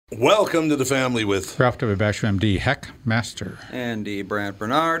Welcome to the family with Ralph W. Basher, MD, Heck Master. Andy Brandt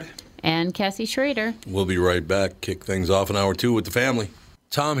Bernard. And Cassie Schrader. We'll be right back. Kick things off in hour 2 with the family.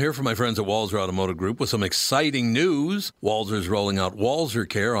 Tom here from my friends at Walzer Automotive Group with some exciting news. Walzer's rolling out Walzer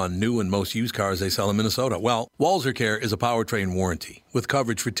Care on new and most used cars they sell in Minnesota. Well, Walzer Care is a powertrain warranty with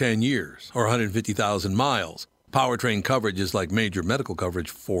coverage for 10 years or 150,000 miles. Powertrain coverage is like major medical coverage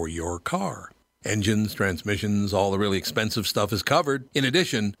for your car. Engines, transmissions, all the really expensive stuff is covered. In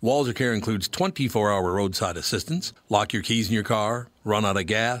addition, Walzer Care includes 24-hour roadside assistance, lock your keys in your car, run out of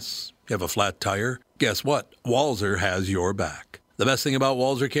gas, you have a flat tire. Guess what? Walzer has your back. The best thing about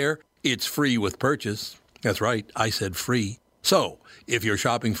Walzer Care, it's free with purchase. That's right, I said free. So, if you're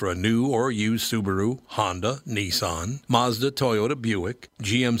shopping for a new or used Subaru, Honda, Nissan, Mazda, Toyota, Buick,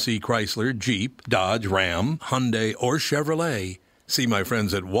 GMC, Chrysler, Jeep, Dodge, Ram, Hyundai, or Chevrolet, see my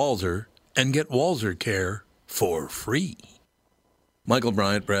friends at Walzer and get Walzer Care for free. Michael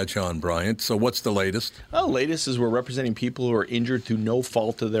Bryant, Bradshaw and Bryant. So what's the latest? Well, the latest is we're representing people who are injured through no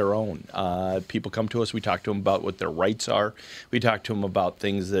fault of their own. People come to us. We talk to them about what their rights are. We talk to them about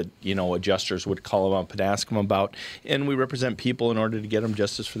things that, adjusters would call them up and ask them about. And we represent people in order to get them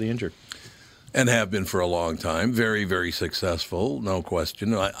justice for the injured. And have been for a long time. Very, very successful, no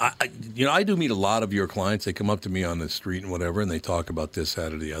question. I do meet a lot of your clients. They come up to me on the street and whatever, and they talk about this,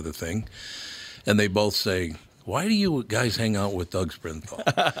 that, or the other thing. And they both say, why do you guys hang out with Doug Sprinthal?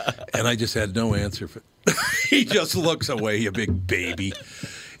 And I just had no answer for it. He just looks away, you big baby.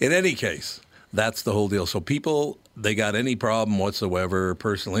 In any case, that's the whole deal. So people, they got any problem whatsoever,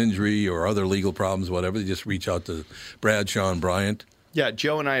 personal injury or other legal problems, whatever, they just reach out to Bradshaw and Bryant. Yeah,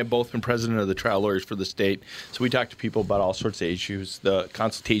 Joe and I have both been president of the trial lawyers for the state, so we talk to people about all sorts of issues. The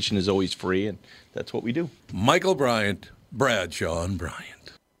consultation is always free, and that's what we do. Michael Bryant, Bradshaw and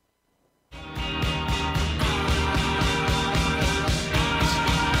Bryant.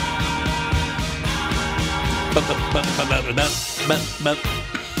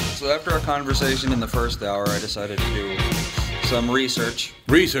 So after our conversation in the first hour, I decided to do some research.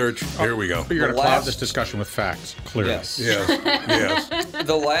 Here we go. You're going to cloud this discussion with facts, clearly. Yes. Yes.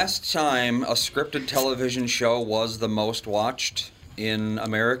 The last time a scripted television show was the most watched in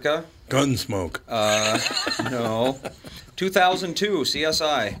America? Gunsmoke. No. 2002,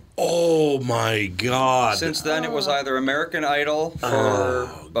 CSI. Oh, my God. Since then, it was either American Idol for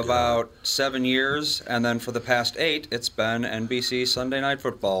about 7 years, and then for the past 8, it's been NBC Sunday Night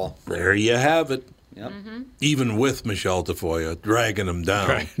Football. There you have it. Yep. Mm-hmm. Even with Michelle Tafoya dragging him down.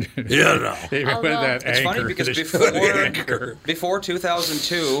 Right. Even with that It's funny anchor. because before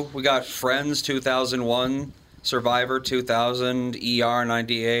 2002, we got Friends 2001, Survivor 2000, ER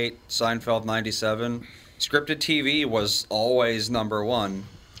 98, Seinfeld 97. Scripted TV was always number one.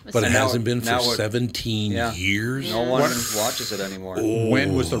 But it And hasn't been for now 17 years? No one watches it anymore.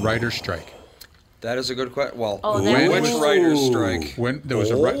 When was the writer's strike? That is a good question. Well, that which was- writer's strike? When there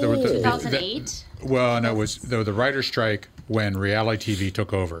was a 2008? Well, no, there was the writer's strike when reality TV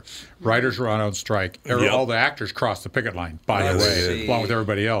took over. Writers were on strike. Yep. All the actors crossed the picket line, by the Let's way, see. along with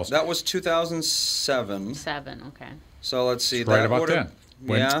everybody else. That was 2007. 7, okay. So let's see. Right that about would've- then.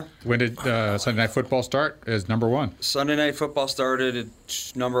 When did Sunday Night Football start as number one? Sunday Night Football started at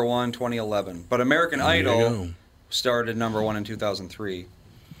number one 2011. But American Idol started number one in 2003.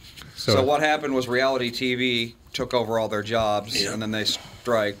 So what happened was reality TV took over all their jobs, and then they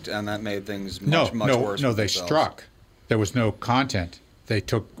striked, and that made things much worse. No, they themselves. struck. There was no content. They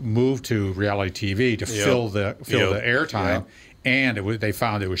moved to reality TV to fill the airtime, and they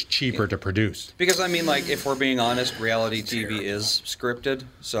found it was cheaper to produce. Because, I mean, like, if we're being honest, reality TV is scripted,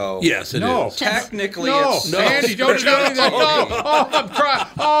 so... Yes, it is. Technically, No, Andy, don't tell me that. No. Oh, I'm crying.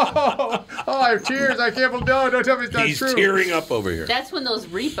 Oh, I have tears. I can't believe. No, don't tell me it's not He's true. tearing up over here. That's when those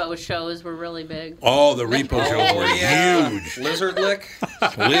repo shows were really big. Oh, the repo shows were huge. Lizard Lick.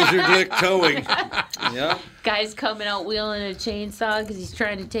 Lizard Lick towing. Yeah. Guy's coming out wheeling a chainsaw because he's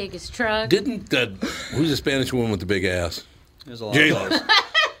trying to take his truck. Who's the Spanish woman with the big ass? There's a lot J-Lo. of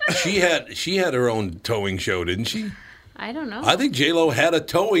those. She had her own towing show, didn't she? I don't know. I think J-Lo had a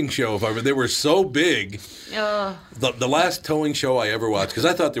towing show. They were so big. Oh. The last towing show I ever watched, because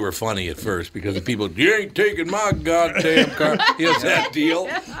I thought they were funny at first, because the people, you ain't taking my goddamn car. Yes, that deal.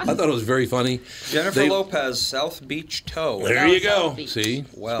 I thought it was very funny. Jennifer Lopez, South Beach Tow. There you go. South Beach. See?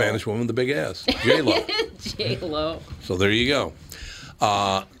 Well. Spanish woman with the big ass. J-Lo. J-Lo. So there you go.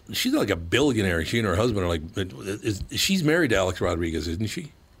 She's like a billionaire. She and her husband are like, she's married to Alex Rodriguez, isn't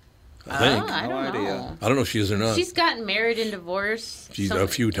she? I think. I don't idea. know. I don't know if she is or not. She's gotten married and divorced. She's a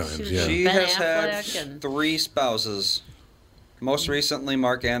few times, yeah. She Ben has had Affleck and- 3 spouses. Most recently,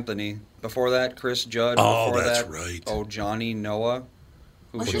 Mark Anthony. Before that, Chris Judd. Oh, Before that's that, right. Oh, Johnny Noah.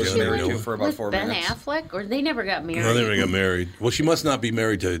 who she was married to for about 4 Ben minutes. Affleck, or they never got married? No, they never got married. Well, she must not be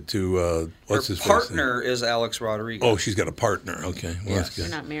married to what's Her his partner is Alex Rodriguez. Oh, she's got a partner. Okay, well, that's They're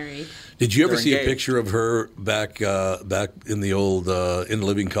good. not married. Did you ever They're see engaged. a picture of her back in the old In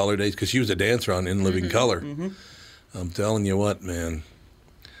Living Color days? Because she was a dancer on In Living Color. Mm-hmm. I'm telling you what, man.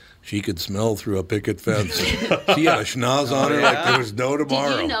 She could smell through a picket fence. She had a schnoz on her like there was no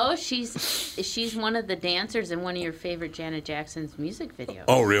tomorrow. Did you know she's one of the dancers in one of your favorite Janet Jackson's music videos?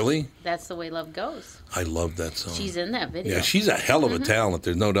 Oh, really? That's the Way Love Goes. I love that song. She's in that video. Yeah, she's a hell of a talent.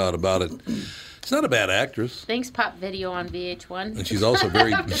 There's no doubt about it. She's not a bad actress. Thanks, Pop Video on VH1. And she's also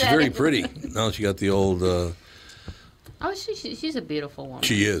very pretty. Now she got the old... Oh, she's a beautiful woman.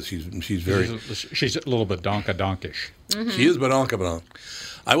 she is. She's very... She's a little bit donkish. She is badonka.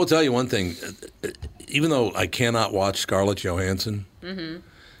 I will tell you one thing. Even though I cannot watch Scarlett Johansson,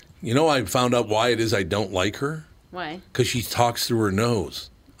 you know, I found out why it is I don't like her. Why? Because she talks through her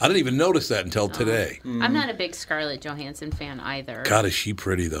nose. I didn't even notice that until today. I'm not a big Scarlett Johansson fan either. God, is she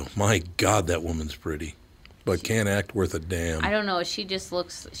pretty, though. My God, that woman's pretty. But can't act worth a damn. I don't know. She just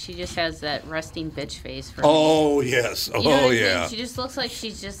has that resting bitch face for me. Oh, yes. You know what I mean? Yeah. She just looks like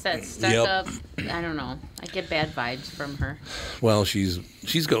she's just that stuck up. I don't know. I get bad vibes from her. Well, she's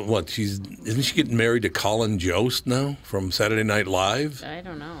got what? Isn't she getting married to Colin Jost now from Saturday Night Live? I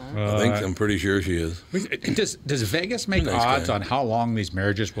don't know. I'm pretty sure she is. Does Vegas make Nice odds guy. on how long these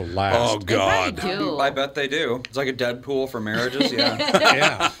marriages will last? Oh, They probably God. do. I bet they do. It's like a Deadpool for marriages. Yeah.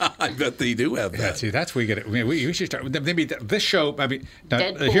 Yeah. I bet they do have Yeah, that. see, that's where you get it. I mean, we should start. Maybe this show. I mean,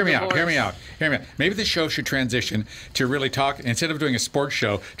 Deadpool hear me out. divorce. Hear me out. Hear me out. Maybe this show should transition to really talk instead of doing a sports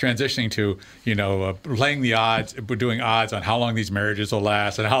show, transitioning to laying the odds. We're doing odds on how long these marriages will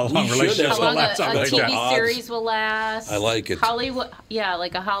last and how long should relationships have How will long last. a something like TV that. Odds. series will last. I like it. Hollywood, yeah,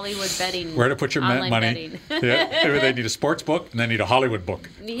 like a Hollywood betting. Where to put your online money? betting. Yeah, maybe they need a sports book and they need a Hollywood book.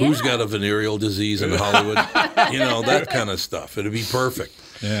 Yeah. Who's got a venereal disease in Hollywood? That kind of stuff. It'd be perfect.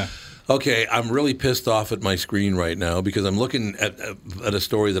 Yeah. Okay, I'm really pissed off at my screen right now because I'm looking at a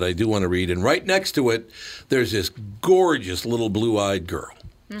story that I do want to read, and right next to it, there's this gorgeous little blue-eyed girl.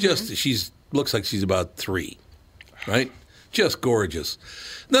 She's looks like she's about 3, right? Just gorgeous.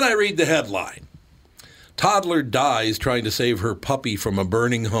 Then I read the headline: Toddler dies trying to save her puppy from a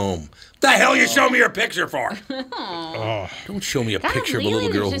burning home. The hell you show me your picture for? Don't show me a God, picture of a lately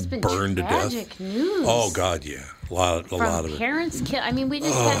little girl there's who just been burned to death. tragic news. Oh God, yeah, a lot of it. Parents kill. I mean, we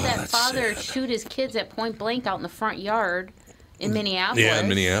just had that that's father sad. shoot his kids at point blank out in the front yard in Minneapolis. Yeah, in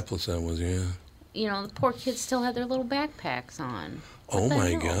Minneapolis that was, yeah. The poor kids still had their little backpacks on. Oh the my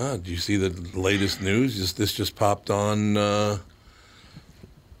hell? God! Do you see the latest news? This just popped on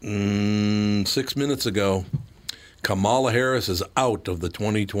 6 minutes ago. Kamala Harris is out of the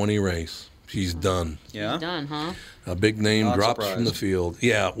 2020 race. She's done. Yeah. Done, huh? A big name Not drops from the surprised. field.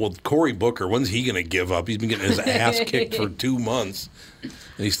 Yeah, well, Cory Booker, when's he going to give up? He's been getting his ass kicked for 2 months, and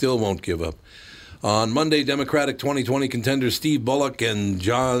he still won't give up. On Monday, Democratic 2020 contenders Steve Bullock and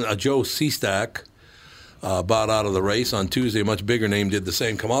Joe Sestak bowed out of the race. On Tuesday, a much bigger name did the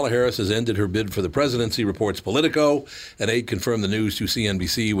same. Kamala Harris has ended her bid for the presidency, reports Politico. An aide confirmed the news to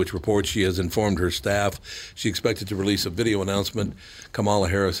CNBC, which reports she has informed her staff. She expected to release a video announcement. Kamala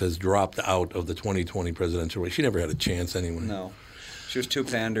Harris has dropped out of the 2020 presidential race. She never had a chance anyway. No. She was too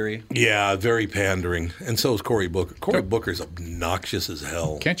pandery. Yeah, very pandering. And so is Cory Booker. Cory Booker's obnoxious as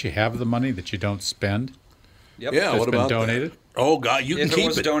hell. Can't you have the money that you don't spend? Yep. Yeah, That's what been about donated? that? Oh, God, you can If keep it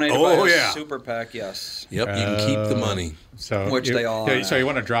was it. donated Oh, by a yeah. super PAC, yes. Yep, you can keep the money. So Which they all are So you now.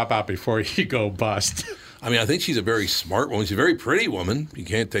 want to drop out before you go bust. I mean, I think she's a very smart woman. She's a very pretty woman. You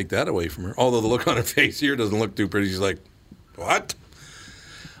can't take that away from her. Although the look on her face here doesn't look too pretty. She's like, what?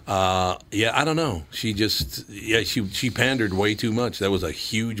 Yeah, I don't know. She pandered way too much. That was a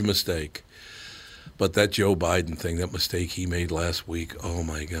huge mistake. But that Joe Biden thing, that mistake he made last week, oh,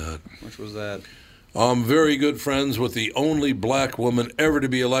 my God. Which was that? I'm very good friends with the only black woman ever to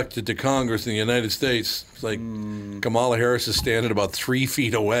be elected to Congress in the United States. It's like Kamala Harris is standing about 3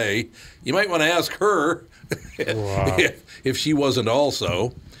 feet away. You might want to ask her if she wasn't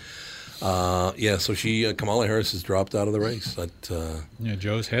also. So Kamala Harris has dropped out of the race. Yeah,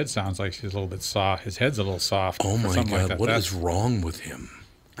 Joe's head sounds like she's a little bit soft. His head's a little soft. Oh, or my something God. like that. What That's- is wrong with him?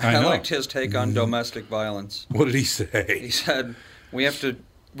 I I know. liked his take on domestic violence. What did he He say? said, we have to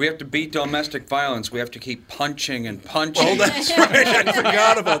beat domestic violence. We have to keep punching and punching. Oh, that's right. I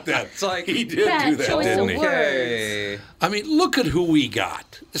forgot about that. It's like, He did Bad do that, choice didn't of he? words. okay. I mean, look at who we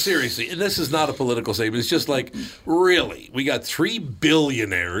got. Seriously, and this is not a political statement. It's just like, really, we got 3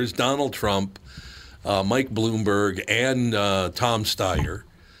 billionaires, Donald Trump, Mike Bloomberg, and Tom Steyer.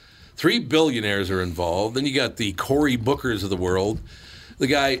 3 billionaires are involved. Then you got the Cory Bookers of the world. The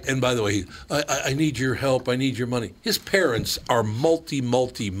guy, and by the way, I need your help. I need your money. His parents are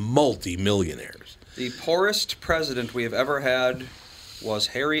multi-millionaires. The poorest president we have ever had was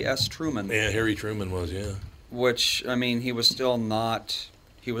Harry S. Truman. Yeah, Harry Truman was, yeah. Which, I mean, he was still not,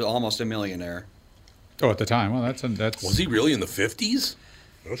 he was almost a millionaire. Oh, at the time. Well, that's Was he really in the 50s?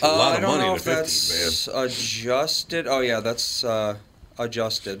 That's a lot of money in the 50s, man. I don't know if that's adjusted. Oh, yeah, that's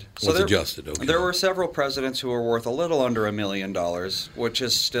adjusted. What's adjusted? Okay. There were several presidents who were worth a little under $1 million, which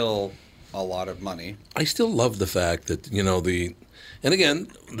is still a lot of money. I still love the fact that, and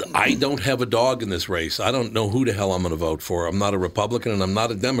again, I don't have a dog in this race. I don't know who the hell I'm going to vote for. I'm not a Republican and I'm not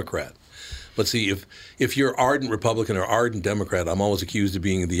a Democrat. But see, if you're ardent Republican or ardent Democrat, I'm always accused of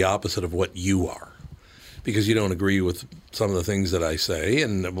being the opposite of what you are. Because you don't agree with some of the things that I say,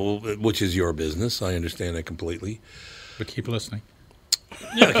 and which is your business. I understand that completely. But keep listening.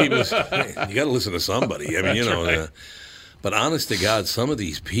 Yeah, keep listening. You got to listen to somebody. I mean, right. But honest to God, some of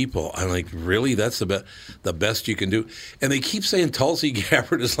these people, I'm like, really? That's the best you can do? And they keep saying Tulsi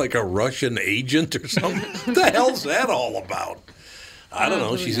Gabbard is like a Russian agent or something. What the hell's that all about? I don't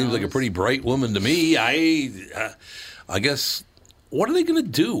know. She seems like a pretty bright woman to me. I guess... What are they going to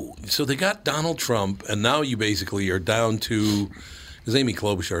do? So they got Donald Trump, and now you basically are down to, because Amy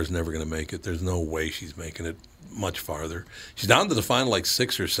Klobuchar is never going to make it. There's no way she's making it much farther. She's down to the final like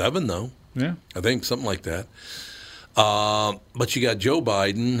 6 or 7, though. Yeah. I think, something like that. But you got Joe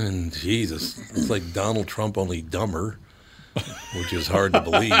Biden, and Jesus, it's like Donald Trump, only dumber, which is hard to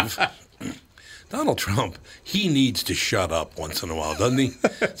believe. Donald Trump, he needs to shut up once in a while, doesn't he?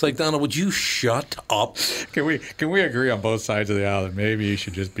 It's like, Donald, would you shut up? Can we agree on both sides of the aisle that maybe you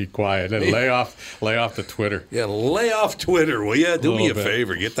should just be quiet and lay off the Twitter? Yeah, lay off Twitter, will you? Do me a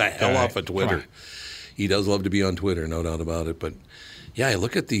favor. Get the hell off of Twitter. He does love to be on Twitter, no doubt about it. But yeah, I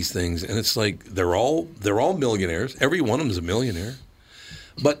look at these things, and it's like they're all millionaires. Every one of them is a millionaire.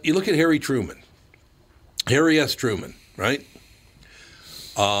 But you look at Harry Truman, Harry S. Truman, right?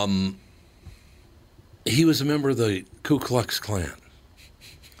 He was a member of the Ku Klux Klan.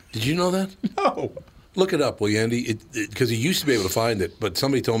 Did you know that? No. Look it up, will you, Andy? Because he used to be able to find it, but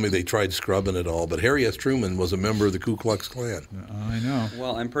somebody told me they tried scrubbing it all. But Harry S. Truman was a member of the Ku Klux Klan. I know.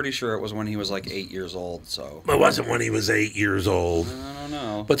 Well, I'm pretty sure it was when he was like 8 years old. So it wasn't when he was 8 years old. I don't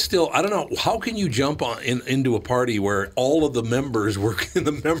know. But still, I don't know. How can you jump into a party where all of the members were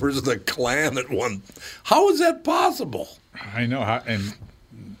the members of the Klan at one? How is that possible? I know. How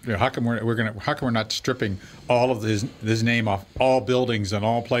come we're not stripping all of his name off all buildings and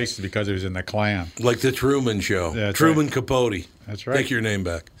all places because he was in the Klan? Like the Truman Show. That's Truman right. Capote. That's right. Take your name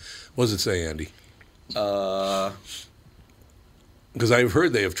back. What does it say, Andy? Because I've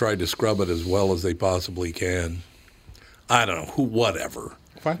heard they have tried to scrub it as well as they possibly can. I don't know. Whatever.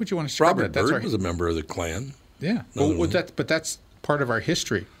 Why would you want to scrub Robert it? Byrd was a member of the Klan. Yeah. But that's part of our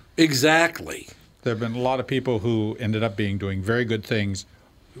history. Exactly. There have been a lot of people who ended up doing very good things,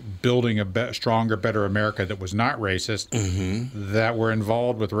 building a stronger, better America that was not racist, that were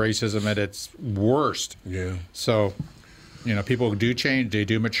involved with racism at its worst. Yeah. So, people do change, they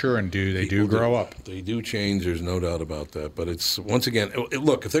do mature, and they do grow up. They do change. There's no doubt about that. But it's, once again,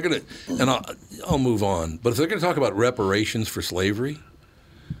 look, if they're going to, and I'll move on, but if they're going to talk about reparations for slavery,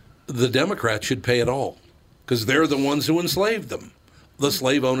 the Democrats should pay it all because they're the ones who enslaved them. The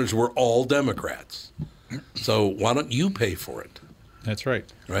slave owners were all Democrats. So why don't you pay for it? That's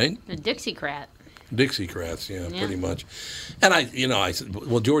right. Right? A Dixiecrat. Dixiecrats, yeah, pretty much. And I said,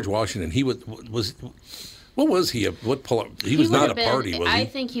 well, George Washington, he was what was he? He was not a party, was he? I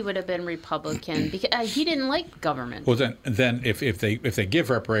think he would have been Republican because he didn't like government. Well, then if they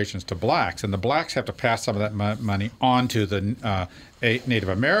give reparations to blacks, and the blacks have to pass some of that money on to the Native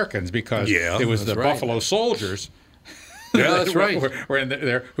Americans because it was the Buffalo Soldiers. Yeah, that's right. Were in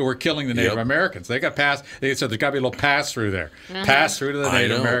there who were killing the Native Americans. They got passed. They said there's got to be a little pass through there. Pass through to the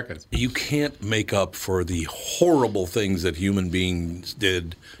Native Americans. You can't make up for the horrible things that human beings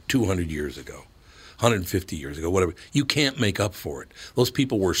did 200 years ago, 150 years ago, whatever. You can't make up for it. Those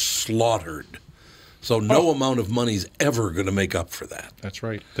people were slaughtered. So no amount of money is ever going to make up for that. That's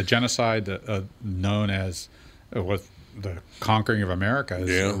right. The genocide known as the conquering of America is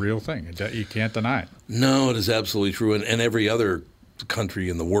a real thing. You can't deny it. No, it is absolutely true. And every other country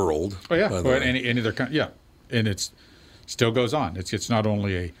in the world. Oh, yeah. Any other country. Yeah. And it still goes on. It's not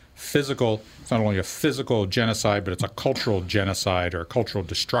only a physical genocide, but it's a cultural genocide or cultural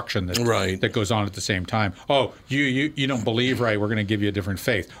destruction that goes on at the same time. Oh, you don't believe right, we're going to give you a different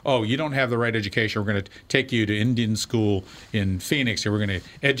faith. Oh, you don't have the right education, we're going to take you to Indian school in Phoenix and we're going to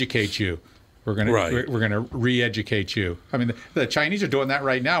educate you. We're gonna re-educate you. I mean, the Chinese are doing that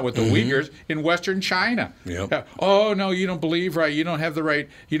right now with the Uyghurs in Western China. Yep. Oh no, you don't believe right. You don't have the right.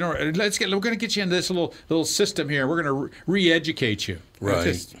 You know, we're gonna get you into this little system here. We're gonna re-educate you.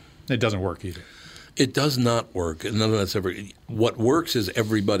 Right. It doesn't work either. It does not work. None of that's ever. What works is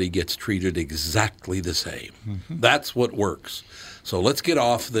everybody gets treated exactly the same. That's what works. So let's get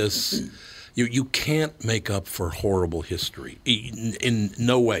off this. You can't make up for horrible history in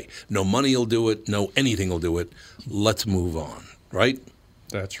no way. No money will do it. No anything will do it. Let's move on. Right?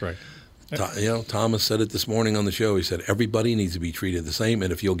 That's right. Thomas said it this morning on the show. He said everybody needs to be treated the same,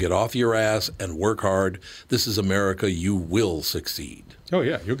 and if you'll get off your ass and work hard, this is America. You will succeed. Oh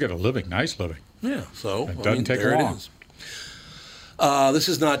yeah, you'll get a living, nice living. Yeah. So it doesn't take long. It is. This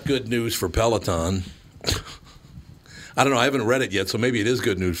is not good news for Peloton. I don't know. I haven't read it yet, so maybe it is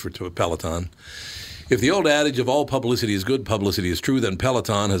good news for Peloton. If the old adage of all publicity is good publicity is true, then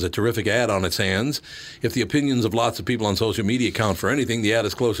Peloton has a terrific ad on its hands. If the opinions of lots of people on social media count for anything, the ad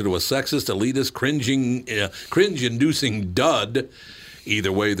is closer to a sexist, elitist, cringe-inducing dud.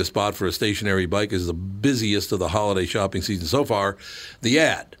 Either way, the spot for a stationary bike is the busiest of the holiday shopping season so far. The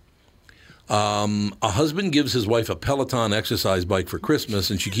ad. A husband gives his wife a Peloton exercise bike for Christmas,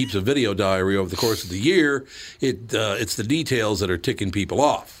 and she keeps a video diary over the course of the year. It's the details that are ticking people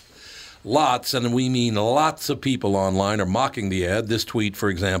off. Lots, and we mean lots of people online are mocking the ad. This tweet, for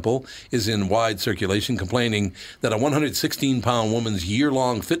example, is in wide circulation, complaining that a 116-pound woman's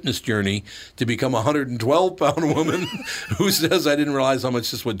year-long fitness journey to become a 112-pound woman who says, I didn't realize how much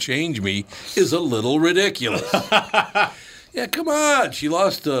this would change me, is a little ridiculous. Yeah, come on. She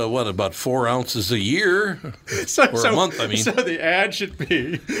lost, about 4 ounces a year? Or a month, I mean. So the ad should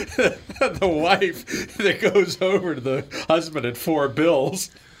be the wife that goes over to the husband at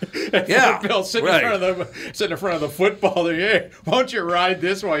 $4 Yeah, Bill sitting in front of the football. Hey, won't you ride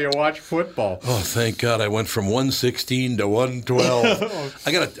this while you watch football? Oh, thank God! I went from 116 to 112.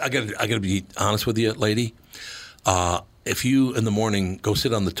 I gotta be honest with you, lady. If you in the morning go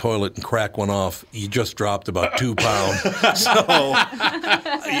sit on the toilet and crack one off, you just dropped about 2 pounds. So,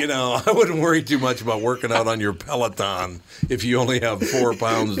 I wouldn't worry too much about working out on your Peloton if you only have 4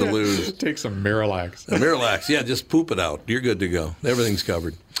 pounds to lose. Take some Miralax. Miralax, yeah, just poop it out. You're good to go. Everything's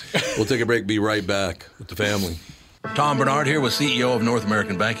covered. We'll take a break. Be right back with the family. Tom Bernard here with CEO of North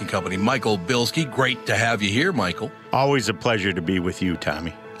American Banking Company, Michael Bilski. Great to have you here, Michael. Always a pleasure to be with you,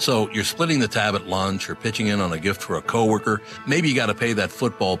 Tommy. So you're splitting the tab at lunch or pitching in on a gift for a coworker. Maybe you got to pay that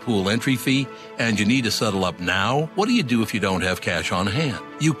football pool entry fee and you need to settle up now. What do you do if you don't have cash on hand?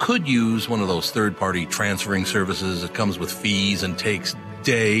 You could use one of those third-party transferring services that comes with fees and takes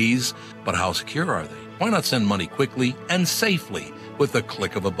days. But how secure are they? Why not send money quickly and safely with the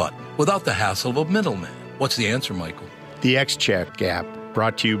click of a button without the hassle of a middleman? What's the answer, Michael? The X-Check app,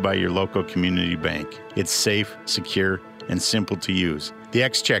 brought to you by your local community bank. It's safe, secure, and simple to use. The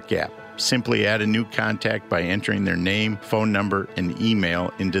X-Check app. Simply add a new contact by entering their name, phone number, and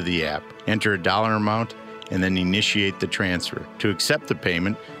email into the app. Enter a dollar amount and then initiate the transfer. To accept the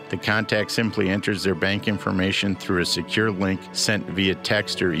payment, the contact simply enters their bank information through a secure link sent via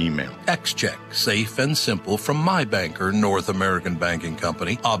text or email. X-Check, safe and simple from my banker, North American Banking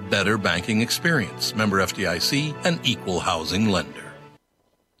Company. A better banking experience. Member FDIC, an equal housing lender.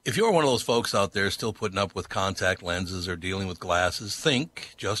 If you're one of those folks out there still putting up with contact lenses or dealing with glasses,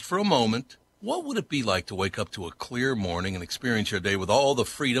 think, just for a moment, what would it be like to wake up to a clear morning and experience your day with all the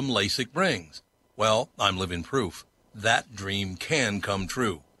freedom LASIK brings? Well, I'm living proof. That dream can come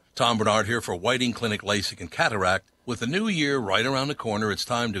true. Tom Bernard here for Whiting Clinic LASIK and Cataract. With the new year right around the corner, it's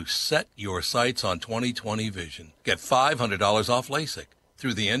time to set your sights on 20/20 vision. Get $500 off LASIK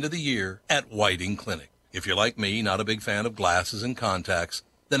through the end of the year at Whiting Clinic. If you're like me, not a big fan of glasses and contacts,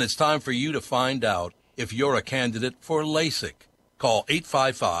 then it's time for you to find out if you're a candidate for LASIK. Call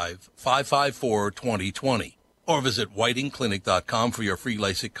 855-554-2020 or visit whitingclinic.com for your free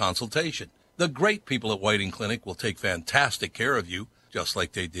LASIK consultation. The great people at Whiting Clinic will take fantastic care of you, just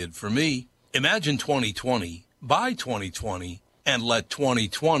like they did for me. Imagine 2020, buy 2020, and let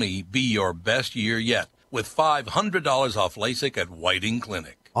 2020 be your best year yet with $500 off LASIK at Whiting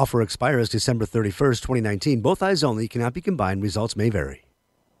Clinic. Offer expires December 31st, 2019. Both eyes only, cannot be combined. Results may vary.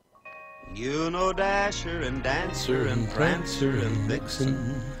 You know Dasher and Dancer and Prancer and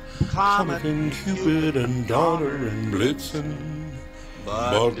Vixen, Comet and Cupid and Donner and Blitzen.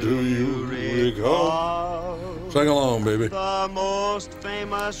 But do you recall? Sing along, baby. The most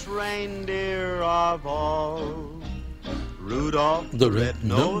famous reindeer of all, Rudolph the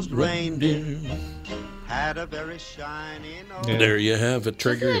red-nosed reindeer, had a very shiny nose. There you have it.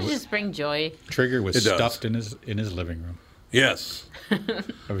 Doesn't it just bring joy? Trigger was stuffed in his living room. Yes. That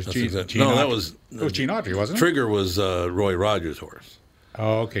was That's Gene. exactly- Gene no, that Autry. was It was Gene Autry, wasn't it? Trigger was Roy Rogers' horse.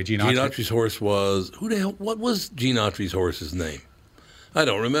 Oh, okay. Gene Gene Autry. Autry's horse was who the hell? What was Gene Autry's horse's name? I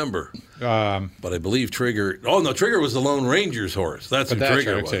don't remember. But I believe Trigger. Oh no, Trigger was the Lone Ranger's horse. That's who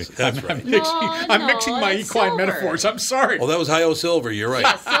Trigger right, was. okay. That's right. I'm mixing my that's equine Silver. metaphors. I'm sorry. Oh, that was Hi-O Silver. You're right.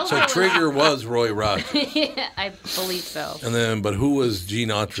 Yeah, Silver so was- Trigger was Roy Rogers, Yeah, I believe so. and then but who was Gene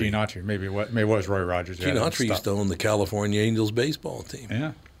Autry? Gene Autry. Maybe it was Roy Rogers. Gene Autry used to own the California Angels baseball team.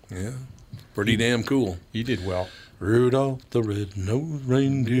 Yeah, Yeah, pretty damn cool. he did well. Rudolph the Red-Nosed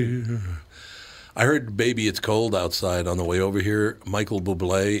Reindeer. I heard "Baby It's Cold Outside" on the way over here. Michael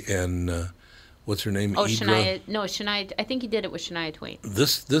Bublé and what's her name? Oh, Idra. Shania. I think he did it with Shania Twain.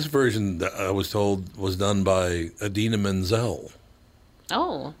 This version that I was told was done by Idina Menzel.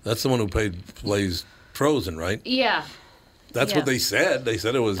 Oh, That's the one who plays Frozen, right? yeah. That's Yeah. what they said. They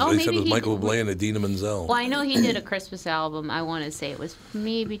said it was. Oh, they said it maybe was he- Michael Bublé and Idina Menzel. Well, I know he did a Christmas album. I want to say it was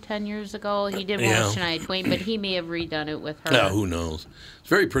maybe 10 years ago. He did one Yeah. with Shania Twain, but he may have redone it with her. Yeah, who knows? It's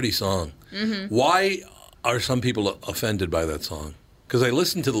a very pretty song. Mm-hmm. Why are some people offended by that song? Because I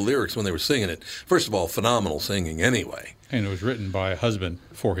listened to the lyrics when they were singing it. First of all, phenomenal singing anyway. And it was written by a husband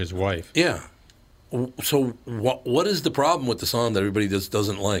for his wife. Yeah. So what is the problem with the song that everybody just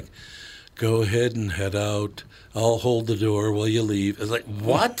doesn't like? Go ahead and head out. I'll hold the door while you leave. It's like,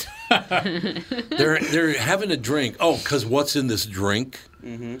 what? They're having a drink. Oh, because what's in this drink?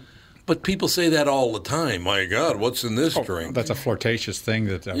 Mm-hmm. But people say that all the time. My God, what's in this drink? That's a flirtatious thing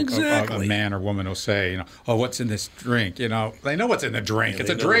that a Exactly. man or woman will say. Oh, what's in this drink? They know what's in the drink. Yeah, It's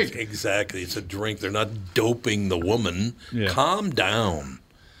a they know drink. Exactly. It's a drink. They're not doping the woman. Yeah. Calm down.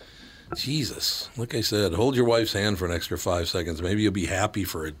 Jesus. Like I said, hold your wife's hand for an extra 5 seconds. Maybe you'll be happy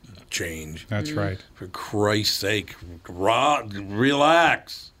for a change. That's right. For Christ's sake,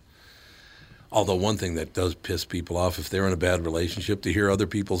 relax. Although one thing that does piss people off, if they're in a bad relationship, to hear other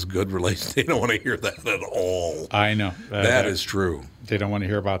people's good relations, they don't want to hear that at all. I know. That is true. They don't want to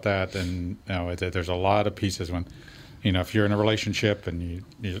hear about that. And there's a lot of pieces when, if you're in a relationship and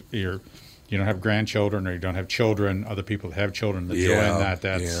you don't have grandchildren or you don't have children, other people that have children that join that.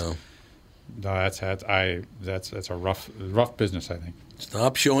 That's a rough business, I think.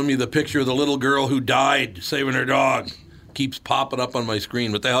 Stop showing me the picture of the little girl who died saving her dog. Keeps popping up on my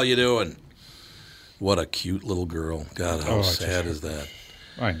screen. What the hell you doing? What a cute little girl. God, how sad is that?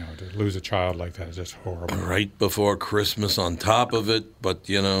 I know. To lose a child like that is just horrible. Right before Christmas on top of it. But,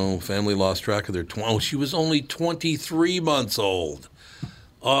 family lost track of their... she was only 23 months old.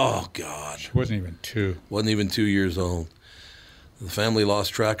 Oh, God. She wasn't even 2. Wasn't even 2 years old. The family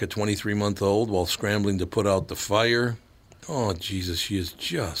lost track of 23-month-old while scrambling to put out the fire. Oh, Jesus, she is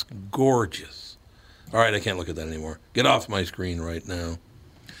just gorgeous. All right, I can't look at that anymore. Get off my screen right now.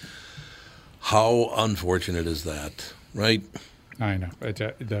 How unfortunate is that, right? I know.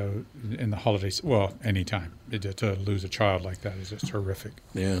 In the holidays, well, anytime. To lose a child like that is just horrific.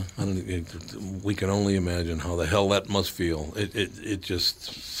 Yeah, we can only imagine how the hell that must feel. It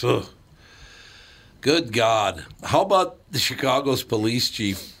just... Ugh. Good God. How about the Chicago's police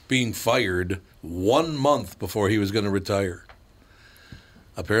chief being fired 1 month before he was going to retire?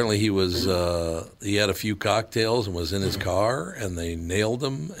 Apparently he had a few cocktails and was in his car, and they nailed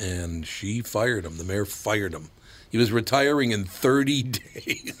him, and she fired him. The mayor fired him. He was retiring in 30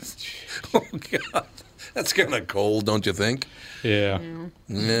 days. Oh, God. That's kind of cold, don't you think? Yeah.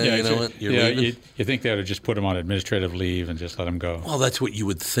 Yeah, you know what? You think they ought to just put him on administrative leave and just let him go. Well, that's what you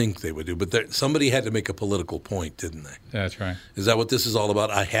would think they would do. But somebody had to make a political point, didn't they? That's right. Is that what this is all about?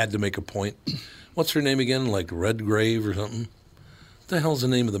 I had to make a point? What's her name again? Like Redgrave or something? What the hell's the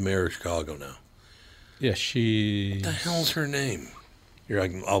name of the mayor of Chicago now? Yeah, she... What the hell's her name? Here,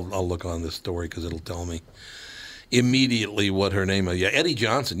 I'll look on this story because it'll tell me immediately what her name is. Yeah, Eddie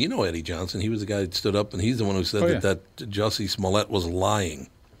Johnson. You know Eddie Johnson. He was the guy that stood up, and he's the one who said that Jussie Smollett was lying.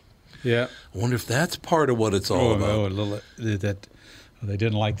 Yeah. I wonder if that's part of what it's all about. They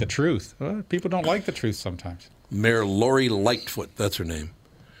didn't like the truth. Well, people don't like the truth sometimes. Mayor Lori Lightfoot, that's her name.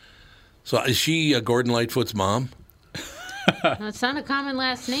 So is she Gordon Lightfoot's mom? Well, it's not a common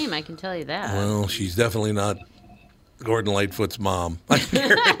last name, I can tell you that. Well, she's definitely not Gordon Lightfoot's mom. I can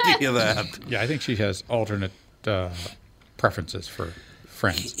guarantee you that. Yeah, I think she has alternate preferences for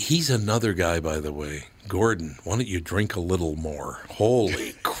friends. He's another guy, by the way. Gordon, why don't you drink a little more?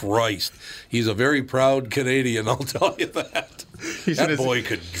 Holy Christ. He's a very proud Canadian, I'll tell you that. That boy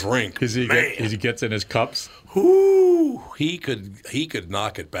could drink. As he gets in his cups. Whoo! He could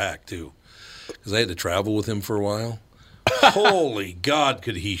knock it back, too. Because I had to travel with him for a while. Holy God,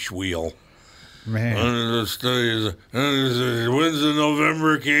 could he squeal. Man. Winds of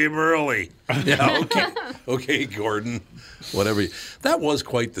November came early. Yeah, okay. Okay, Gordon. Whatever. That was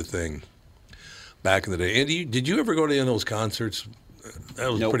quite the thing back in the day. Andy, did you ever go to any of those concerts?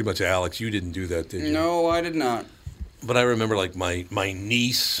 That was pretty much Alex. You didn't do that, did you? No, I did not. But I remember, like, my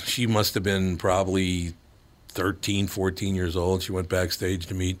niece, she must have been probably 13, 14 years old. She went backstage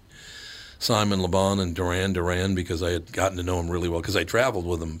to meet Simon Le Bon and Duran Duran because I had gotten to know them really well because I traveled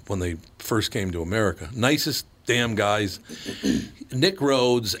with them when they first came to America. Nicest damn guys. Nick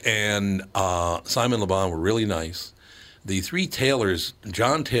Rhodes and Simon Le Bon were really nice. The three Taylors,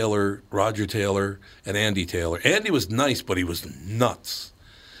 John Taylor, Roger Taylor, and Andy Taylor. Andy was nice, but he was nuts.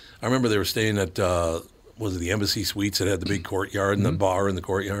 I remember they were staying at, was it the Embassy Suites that had the big courtyard and the bar in the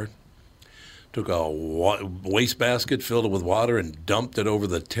courtyard? Took a wastebasket, filled it with water, and dumped it over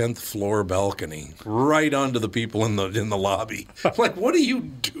the 10th floor balcony, right onto the people in the lobby. I'm like, what are you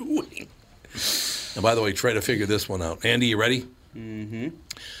doing? And by the way, try to figure this one out. Andy, you ready? Mm-hmm.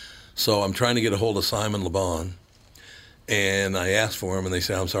 So I'm trying to get a hold of Simon Le Bon, and I asked for him, and they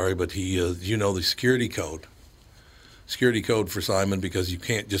said, I'm sorry, but he, you know the security code. Security code for Simon, because you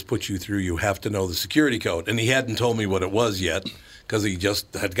can't just put you through. You have to know the security code. And he hadn't told me what it was yet, because he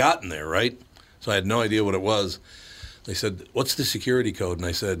just had gotten there, right? So I had no idea what it was. They said, what's the security code? And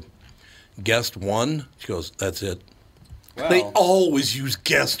I said, guest 1. She goes, that's it. Wow. They always use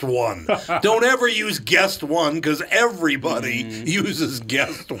guest 1. Don't ever use guest 1 because everybody uses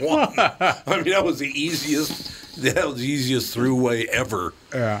guest 1. I mean, that was the easiest throughway ever.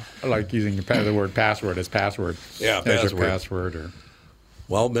 Yeah, I like using the word password as password. Yeah, as password. Or...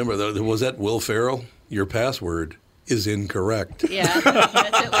 Well, remember, was that Will Ferrell? Your password is incorrect. Yeah,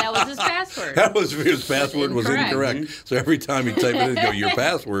 that was his password. His password was incorrect. So every time you type it in, go, your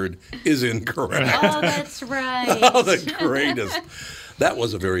password is incorrect. Oh, that's right. Oh, the greatest. That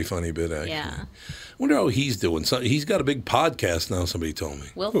was a very funny bit, actually. Yeah. I wonder how he's doing. He's got a big podcast now, somebody told me.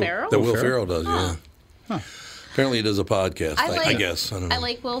 Will Ferrell? That Will Ferrell does, yeah. Huh. Apparently he does a podcast, I guess. I don't know. I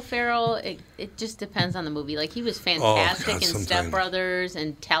like Will Ferrell. It just depends on the movie. Like, he was fantastic in Step Brothers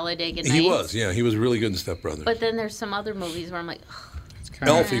and Talladega Nights. He was, yeah. He was really good in Step Brothers. But then there's some other movies where I'm like,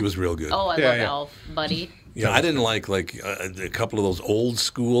 Elf, he was real good. Oh, I love Elf, buddy. Yeah, I didn't like a couple of those old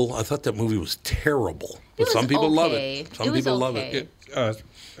school. I thought that movie was terrible. But some people love it. Some people love it.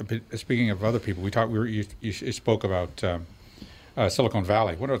 Speaking of other people, you spoke about Silicon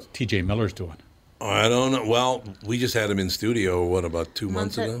Valley. What else T.J. Miller's doing? I don't know. Well, we just had him in studio, about 2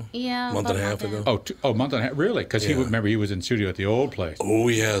 months ago? Yeah. Month and a half ago. Month and a half. Really? Because he was in studio at the old place. Oh,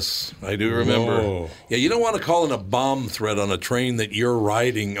 yes. I do remember. Whoa. Yeah, you don't want to call in a bomb threat on a train that you're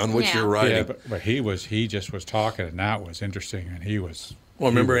riding, on which you're riding. Yeah, but he just was talking, and that was interesting, and he was...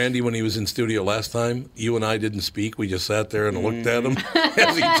 Well, remember, Andy, when he was in studio last time, you and I didn't speak. We just sat there and looked at him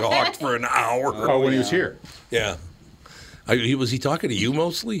as he talked for an hour. When he was here. Yeah. Was he talking to you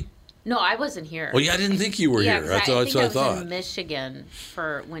mostly? No, I wasn't here. Well, yeah, I didn't think you were here. That's what I thought. I was in Michigan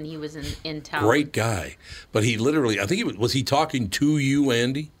for when he was in town. Great guy. But he literally, I think was he talking to you,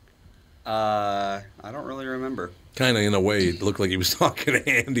 Andy? I don't really remember. Kind of in a way, it looked like he was talking to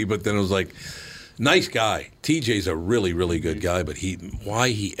Andy, but then it was like, nice guy. TJ's a really, really good guy, but why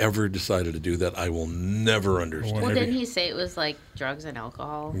he ever decided to do that, I will never understand. Well, didn't he say it was like drugs and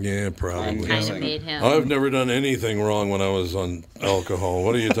alcohol? Yeah, probably. Kind of made him. I've never done anything wrong when I was on alcohol.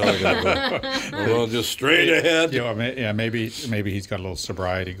 What are you talking about? Well, just straight ahead. Maybe he's got a little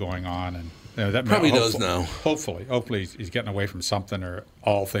sobriety going on, and that probably does now. Hopefully he's getting away from something or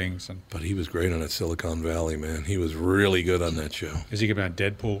all things. But he was great on that Silicon Valley, man. He was really good on that show. Is he going to be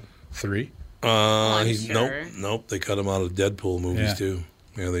on Deadpool 3? Sure. Nope. They cut him out of Deadpool movies too.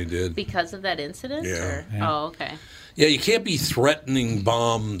 Yeah, they did. Because of that incident? Yeah. Oh, okay. Yeah, you can't be threatening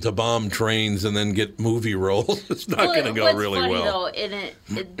to bomb trains and then get movie roles. It's not going to go really well. What's funny,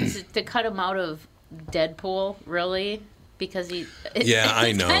 though, to cut him out of Deadpool, really? Because I know.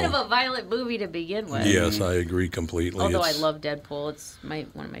 It's kind of a violent movie to begin with. Yes, I agree completely. Although I love Deadpool. It's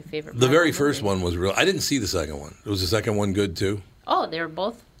one of my favorite The very first one was real. I didn't see the second one. Was the second one good too? Oh, they were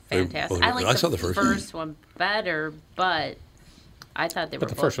both fantastic. I saw the first one better, but I thought they were. But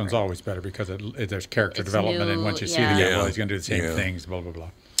the first one's always better because there's character development, and once you see the guy, he's going to do the same things. Blah blah blah.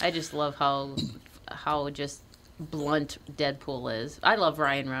 I just love how just blunt Deadpool is. I love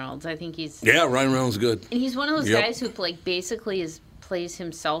Ryan Reynolds. I think he's Ryan Reynolds is good. And he's one of those guys who basically plays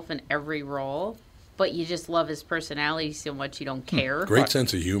himself in every role, but you just love his personality so much you don't care. Great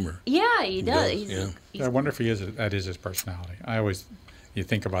sense of humor. Yeah, he does. I wonder if that is his personality. You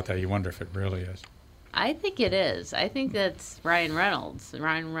think about that, you wonder if it really is. I think it is. I think that's Ryan Reynolds.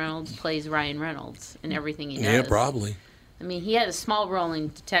 Ryan Reynolds plays Ryan Reynolds in everything he does. Yeah, probably. I mean, he had a small role in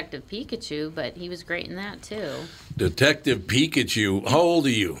Detective Pikachu, but he was great in that too. Detective Pikachu. How old are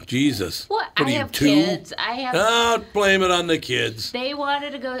you? Jesus. What? What I are you, have 2? kids. I have. Don't blame it on the kids. They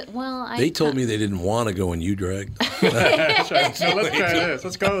wanted to go. Well, They told me they didn't want to go and you dragged them. That's right. So let's try this.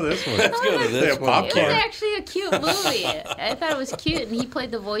 Let's go to this one. Let's go to this one. It was actually a cute movie. I thought it was cute, and he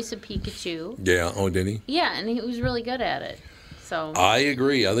played the voice of Pikachu. Yeah. Oh, did he? Yeah, and he was really good at it. So I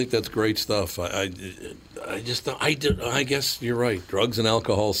agree. I think that's great stuff. I guess you're right. Drugs and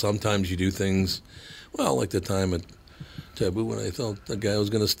alcohol. Sometimes you do things. Well, like the time at Taboo when I thought the guy was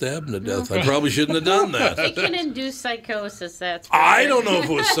going to stab him to death. I probably shouldn't have done that. It can induce psychosis. That's. I don't know if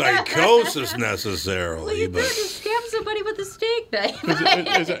it was psychosis necessarily, Well, you but could just stab somebody with a steak knife.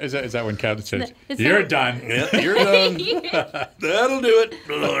 Is that when Captain says, Is "You're that- done"? yeah, you're done. That'll do it.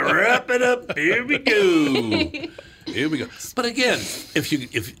 Wrap it up. Here we go. Here we go. But again,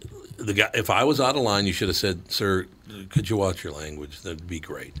 if I was out of line, you should have said, "Sir, could you watch your language?" That'd be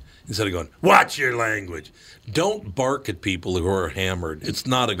great. Instead of going, "Watch your language." Don't bark at people who are hammered. It's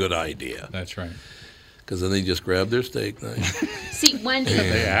not a good idea. That's right. Because then they just grab their steak knife. See, Wendy.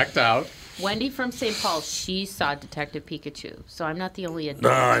 They act out. Wendy from St. Paul, she saw Detective Pikachu, so I'm not the only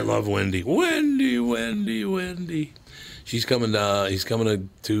adult. I love Wendy. Wendy. He's coming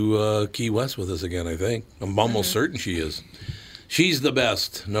to Key West with us again, I think. I'm almost certain she is. She's the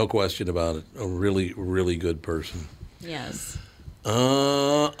best, no question about it. A really, really good person. Yes.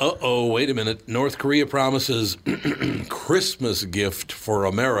 Wait a minute. North Korea promises Christmas gift for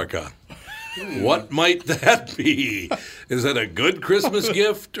America. What might that be? Is it a good Christmas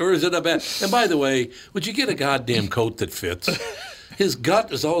gift or is it a bad? And by the way, would you get a goddamn coat that fits? His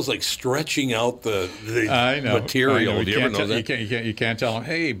gut is always like stretching out the material. I know. Do you ever know that? You can't tell him,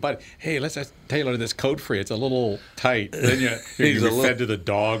 hey, let's tailor this coat for you. It's a little tight. Then you're fed to the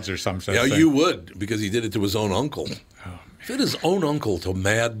dogs or something. Yeah, you would, because he did it to his own uncle. Fed his own uncle to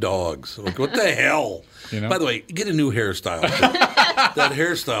mad dogs. Like, what the hell? By the way, get a new hairstyle. That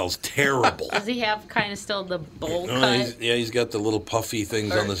hairstyle's terrible. Does he have kind of still the bowl cut? He's got the little puffy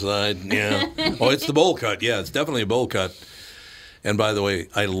things on the side. Yeah. Oh, it's the bowl cut. Yeah, it's definitely a bowl cut. And by the way,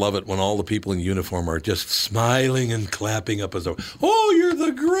 I love it when all the people in uniform are just smiling and clapping up as though, "Oh, you're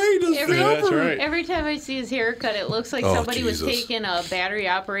the greatest ever." That's right. Every time I see his haircut, it looks like somebody was taking a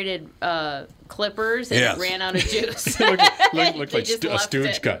battery-operated clippers and it ran out of juice. Looked like a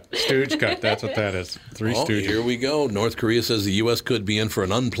stooge cut. Stooge cut. That's what that is. Three stooges. Here we go. North Korea says the U.S. could be in for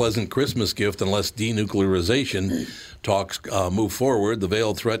an unpleasant Christmas gift unless denuclearization talks move forward. The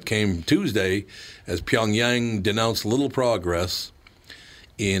veiled threat came Tuesday as Pyongyang denounced little progress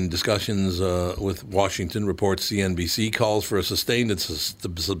in discussions with Washington. Reports CNBC calls for a sustained and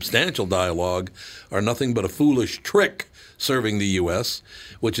substantial dialogue are nothing but a foolish trick serving the U.S.,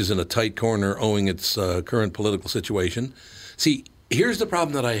 which is in a tight corner owing its current political situation. See, here's the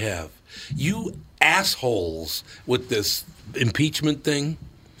problem that I have. You assholes with this impeachment thing,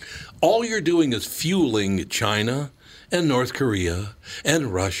 all you're doing is fueling China and North Korea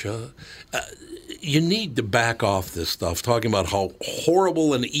and Russia. You need to back off this stuff, talking about how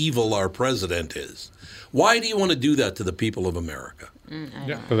horrible and evil our president is. Why do you want to do that to the people of America?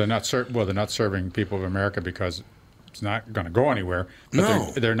 Well, they're not serving people of America because it's not going to go anywhere.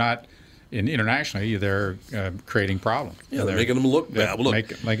 But they're not. Internationally, they're creating problems. Yeah, they're making them look bad. Well,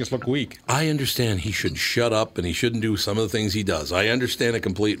 look, make us look weak. I understand he should shut up and he shouldn't do some of the things he does. I understand it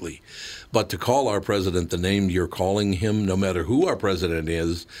completely. But to call our president the name you're calling him, no matter who our president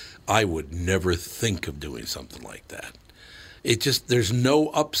is, I would never think of doing something like that. There's no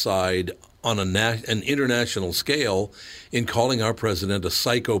upside on an international scale in calling our president a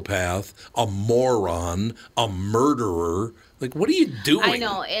psychopath, a moron, a murderer. Like, what are you doing? I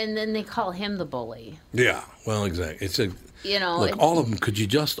know, and then they call him the bully. Yeah, well, exactly. Look, all of them, could you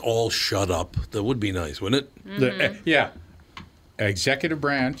just all shut up? That would be nice, wouldn't it? Yeah. Executive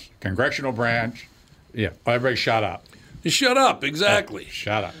branch, congressional branch. Yeah, everybody shut up. Shut up, exactly.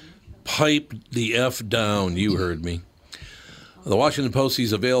 Shut up. Pipe the F down, you heard me. The Washington Post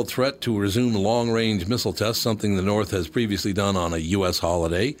sees a veiled threat to resume long-range missile tests, something the North has previously done on a U.S.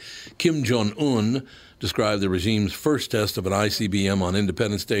 holiday. Kim Jong-un described the regime's first test of an ICBM on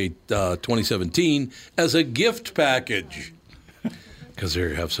Independence Day 2017 as a gift package because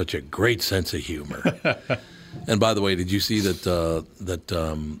they have such a great sense of humor. And by the way, did you see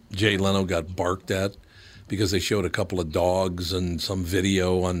that Jay Leno got barked at because they showed a couple of dogs and some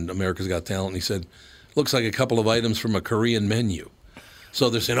video on America's Got Talent, and he said, looks like a couple of items from a Korean menu. So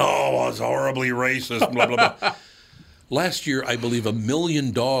they're saying, oh, it's horribly racist, blah, blah, blah. Last year, I believe 1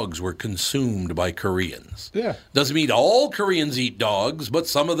 million dogs were consumed by Koreans. Yeah. Doesn't mean all Koreans eat dogs, but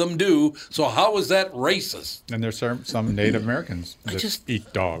some of them do. So how is that racist? And there's some Native Americans that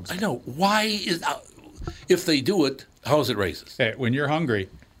eat dogs. I know. Why is... if they do it, how is it racist? Hey, when you're hungry,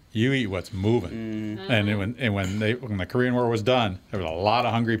 you eat what's moving. And when the Korean War was done, there was a lot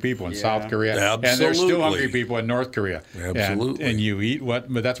of hungry people in South Korea. Absolutely. And there's still hungry people in North Korea. Absolutely. And you eat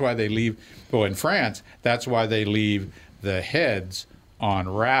what, but that's why they leave, well, in France, that's why they leave the heads on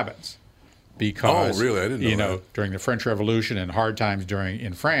rabbits. Because, oh, really? I didn't know that. During the French Revolution and hard times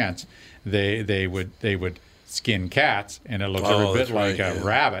in France, they would skin cats, and it looks every bit like a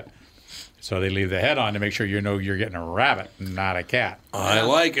rabbit. So they leave the head on to make sure you're getting a rabbit, not a cat. I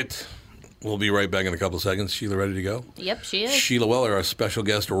like it. We'll be right back in a couple of seconds. Sheila, ready to go? Yep, she is. Sheila Weller, our special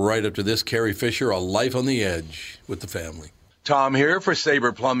guest right up to this. Carrie Fisher, A Life on the Edge with the family. Tom here for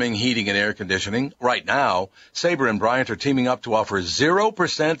Sabre Plumbing, Heating, and Air Conditioning. Right now, Sabre and Bryant are teaming up to offer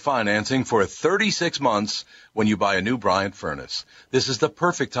 0% financing for 36 months when you buy a new Bryant furnace. This is the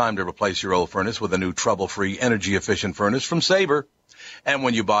perfect time to replace your old furnace with a new trouble-free, energy-efficient furnace from Sabre. And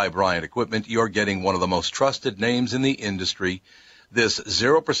when you buy Bryant equipment, you're getting one of the most trusted names in the industry. This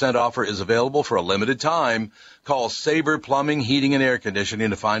 0% offer is available for a limited time. Call Sabre Plumbing, Heating, and Air Conditioning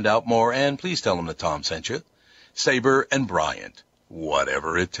to find out more, and please tell them that Tom sent you. Sabre and Bryant,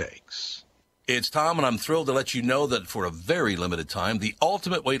 whatever it takes. It's Tom, and I'm thrilled to let you know that for a very limited time, the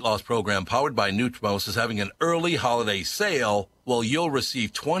Ultimate Weight Loss Program powered by Nutrimos is having an early holiday sale. Well, you'll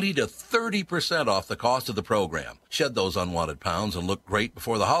receive 20 to 30% off the cost of the program. Shed those unwanted pounds and look great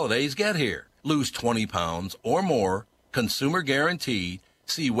before the holidays get here. Lose 20 pounds or more, consumer guaranteed.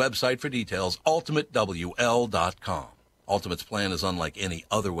 See website for details, ultimatewl.com. Ultimate's plan is unlike any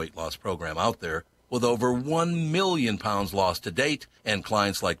other weight loss program out there, with over 1 million pounds lost to date, and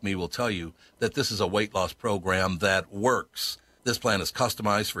clients like me will tell you that this is a weight loss program that works. This plan is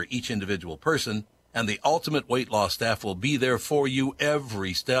customized for each individual person, and the Ultimate Weight Loss staff will be there for you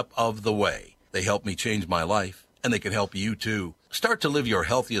every step of the way. They helped me change my life, and they can help you too. Start to live your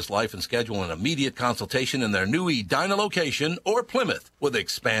healthiest life and schedule an immediate consultation in their new Edina location or Plymouth with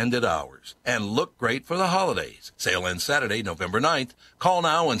expanded hours. And look great for the holidays. Sale ends Saturday, November 9th. Call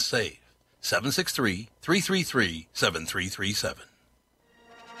now and save. 763-333-7337.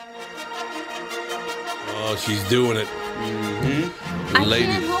 Oh, she's doing it. Mm-hmm. I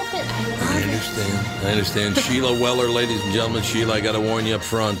can't help it. I understand. Sheila Weller, ladies and gentlemen. Sheila, I got to warn you up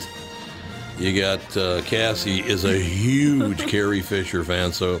front. You got Cassie is a huge Carrie Fisher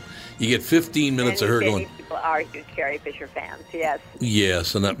fan, so you get 15 minutes of her going. People are huge Carrie Fisher fans, yes.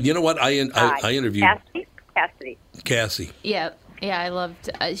 Yes, and you know what? I interviewed Cassie. Yeah, I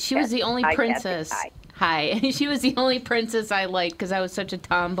loved. She was the only princess. Hi. She was the only princess I liked because I was such a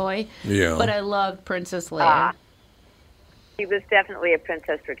tomboy. Yeah. But I loved Princess Leia. She was definitely a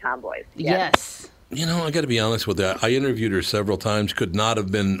princess for tomboys. Yes. You know, I got to be honest with that. I interviewed her several times. Could not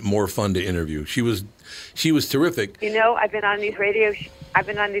have been more fun to interview. She was terrific. You know, I've been on these radio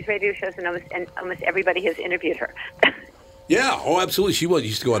shows, and almost everybody has interviewed her. Yeah. Oh, absolutely. She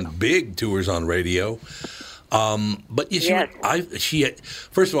used to go on big tours on radio. But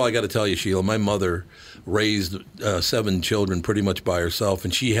first of all, I got to tell you, Sheila, my mother raised 7 children pretty much by herself,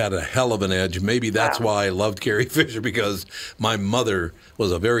 and she had a hell of an edge. Maybe that's why I loved Carrie Fisher, because my mother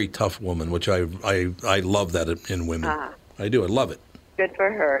was a very tough woman, which I love that in women. I do. I love it. Good for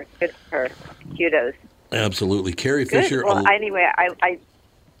her. Kudos. Absolutely. Carrie Fisher. Well, anyway, I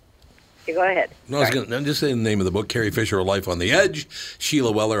go ahead. No, I'm just saying the name of the book, Carrie Fisher, A Life on the Edge.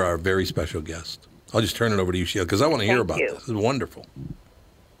 Sheila Weller, our very special guest. I'll just turn it over to you, Sheila, because I want to hear about this. This is wonderful.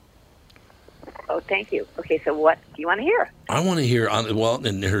 Oh, thank you. Okay, so what do you want to hear? I want to hear,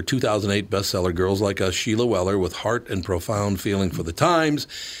 in her 2008 bestseller, Girls Like Us, Sheila Weller, with heart and profound feeling for the times,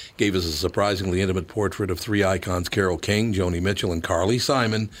 gave us a surprisingly intimate portrait of 3 icons, Carole King, Joni Mitchell, and Carly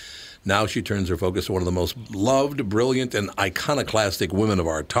Simon. Now she turns her focus to one of the most loved, brilliant, and iconoclastic women of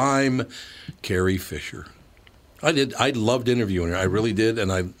our time, Carrie Fisher. I loved interviewing her. I really did,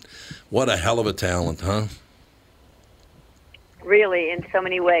 and what a hell of a talent, huh? Really, in so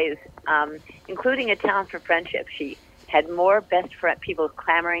many ways, including a talent for friendship. She had more best friend people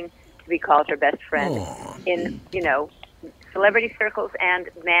clamoring to be called her best friend in celebrity circles and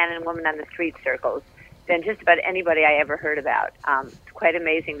man and woman on the street circles than just about anybody I ever heard about. It's quite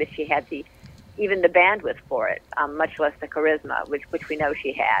amazing that she had even the bandwidth for it, much less the charisma, which we know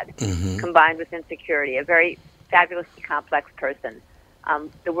she had, combined with insecurity. A very fabulously complex person.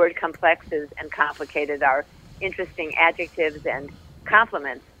 The word complexes and complicated are interesting adjectives and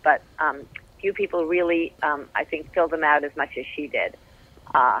compliments, but few people really, I think, filled them out as much as she did.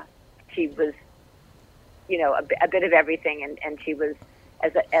 She was a bit of everything, and she was,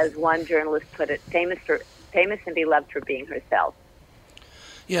 as one journalist put it, famous and beloved for being herself.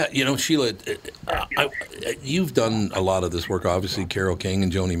 Yeah, Sheila, you've done a lot of this work, obviously, Carole King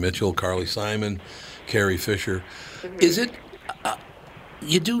and Joni Mitchell, Carly Simon, Carrie Fisher. Mm-hmm. Is it,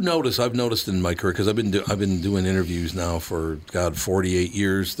 you do notice, I've noticed in my career, because I've been doing interviews now for, 48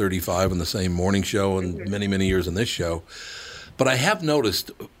 years, 35 on the same morning show, and mm-hmm. many, many years on this show. But I have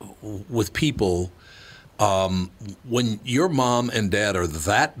noticed with people, when your mom and dad are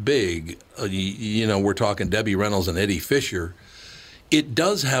that big, we're talking Debbie Reynolds and Eddie Fisher, it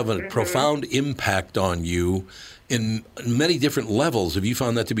does have a mm-hmm. profound impact on you in many different levels. Have you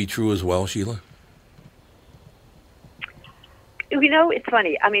found that to be true as well, Sheila? It's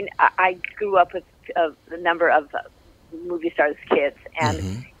funny. I mean, I grew up with a number of movie stars' kids, and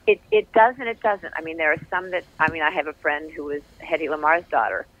mm-hmm. it does and it doesn't. I mean, there are some that, I have a friend who was Hedy Lamar's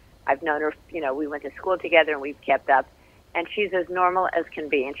daughter. I've known her, we went to school together and we've kept up, and she's as normal as can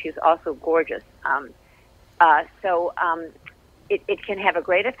be, and she's also gorgeous. It can have a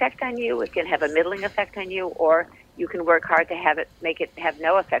great effect on you, it can have a middling effect on you, or you can work hard to make it have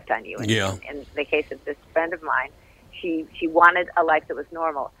no effect on you. In the case of this friend of mine, she wanted a life that was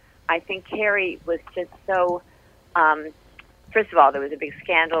normal. I think Carrie was just so, first of all, there was a big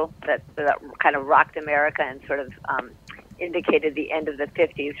scandal that kind of rocked America and sort of indicated the end of the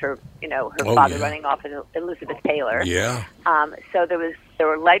 50s, her father running off with Elizabeth Taylor. Yeah. So there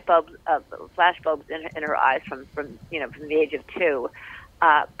were light bulbs, flash bulbs in her eyes from the age of 2.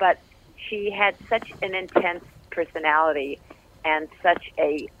 But she had such an intense personality and such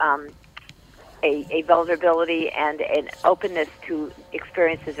a vulnerability and an openness to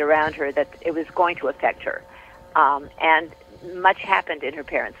experiences around her that it was going to affect her. And much happened in her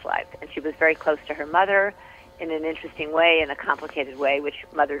parents' life, and she was very close to her mother in an interesting way, in a complicated way, which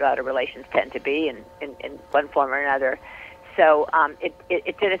mother-daughter relations tend to be in one form or another. So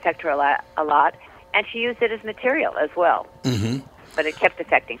it did affect her a lot, and she used it as material as well. Mm-hmm. But it kept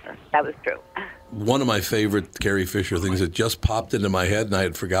affecting her. That was true. One of my favorite Carrie Fisher things that just popped into my head, and I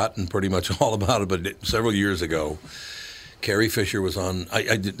had forgotten pretty much all about it, but several years ago, Carrie Fisher was on,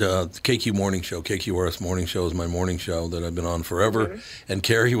 I did the KQ morning show. KQRS morning show is my morning show that I've been on forever, mm-hmm. and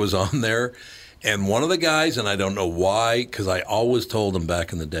Carrie was on there. And one of the guys, and I don't know why, because I always told him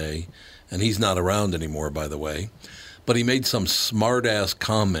back in the day, and he's not around anymore, by the way, but he made some smart-ass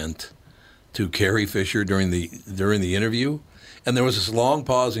comment to Carrie Fisher during the interview, and there was this long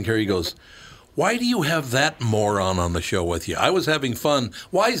pause, and Carrie goes, "Why do you have that moron on the show with you? I was having fun.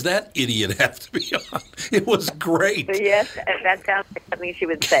 Why does that idiot have to be on?" It was great. Yes, that sounds like something she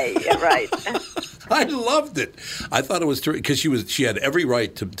would say. Yeah, right. I loved it. I thought it was true because she had every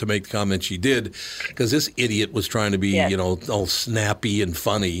right to make the comment she did, because this idiot was trying to be all snappy and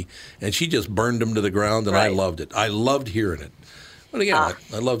funny, and she just burned him to the ground, and right. I loved it. I loved hearing it. But again,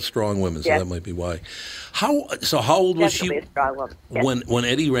 I love strong women, so that might be why. How old was she a strong woman. Yes. when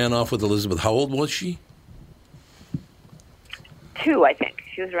Eddie ran off with Elizabeth? How old was she? 2, I think.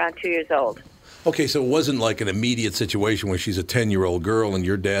 She was around 2 years old. Okay, so it wasn't like an immediate situation where she's a 10-year-old girl and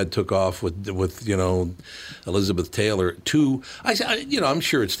your dad took off with Elizabeth Taylor. 2, I'm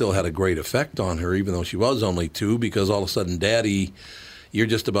sure it still had a great effect on her, even though she was only 2, because all of a sudden, Daddy, you're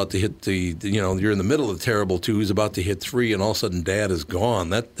just about to hit you're in the middle of the terrible 2, he's about to hit 3, and all of a sudden, Dad is gone.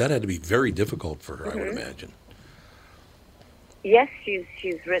 That had to be very difficult for her, mm-hmm. I would imagine. Yes, she's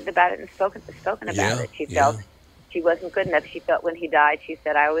written about it and spoken about it. She felt she wasn't good enough. She felt when he died, she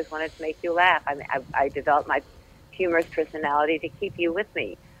said, "I always wanted to make you laugh. I developed my humorous personality to keep you with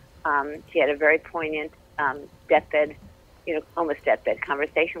me." She had a very poignant deathbed, almost deathbed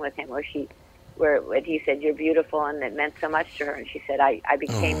conversation with him where he said, "You're beautiful," and it meant so much to her. And she said, "I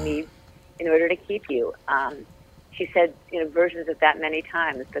became me in order to keep you." She said, versions of that many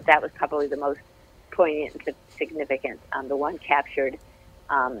times, but that was probably the most poignant and significant. The one captured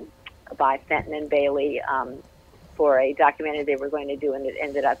by Fenton and Bailey for a documentary they were going to do, and it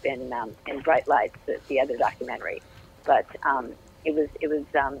ended up in Bright Lights, the other documentary. But it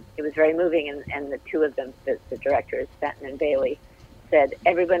was very moving, and the two of them, the directors, Fenton and Bailey, said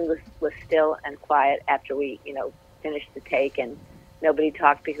everyone was still and quiet after we finished the take, and nobody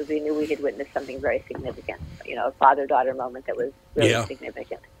talked because we knew we had witnessed something very significant. A father-daughter moment that was really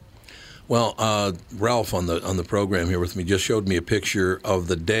significant. Well, Ralph on the program here with me just showed me a picture of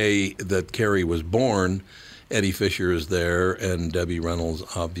the day that Carrie was born. Eddie Fisher is there, and Debbie Reynolds,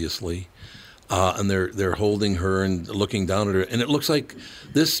 obviously, and they're holding her and looking down at her, and it looks like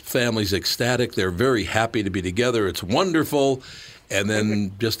this family's ecstatic. They're very happy to be together. It's wonderful, And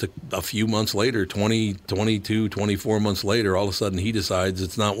then just a few months later, 20, 22, 24 months later, all of a sudden he decides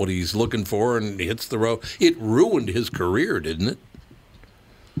it's not what he's looking for and he hits the road. It ruined his career, didn't it?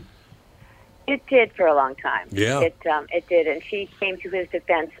 It did for a long time. Yeah. It did. And she came to his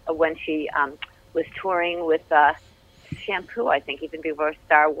defense when she was touring with Shampoo, I think, even before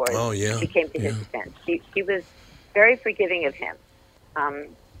Star Wars. Oh, yeah. She came to his defense. She was very forgiving of him.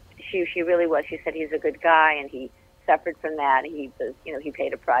 She really was. She said he's a good guy, and he suffered from that. He was, he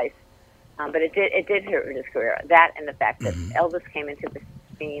paid a price. But it did hurt his career. That and the fact that Elvis came into the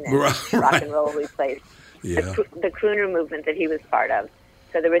scene and rock and roll replaced the crooner movement that he was part of.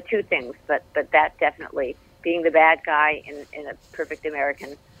 So there were two things, but that definitely, being the bad guy in a perfect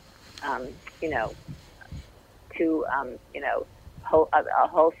American, a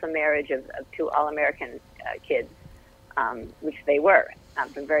wholesome marriage of two all-American kids, which they were,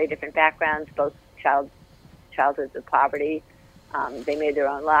 from very different backgrounds, both childhoods of poverty. They made their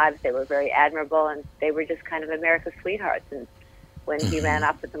own lives. They were very admirable, and they were just kind of America's sweethearts. And when he ran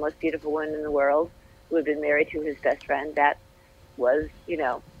off with the most beautiful woman in the world, who had been married to his best friend, that was,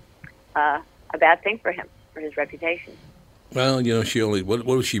 a bad thing for him, for his reputation. Well, she only, what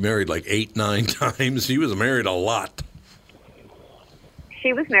was she married, like 8, 9 times? She was married a lot.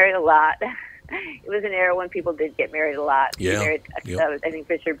 She was married a lot. It was an era when people did get married a lot. Yeah. She married, I think,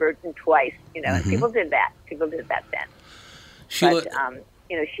 Richard Burton twice, and people did that. People did that then. Sheila, but,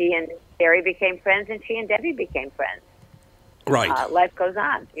 she and Carrie became friends, and she and Debbie became friends. Right. Life goes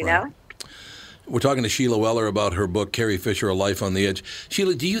on, you know? We're talking to Sheila Weller about her book, Carrie Fisher, A Life on the Edge.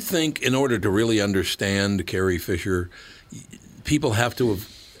 Sheila, do you think in order to really understand Carrie Fisher, people have to have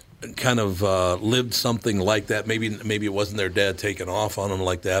kind of lived something like that? Maybe it wasn't their dad taking off on them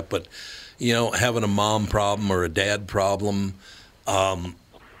like that, but, having a mom problem or a dad problem. Do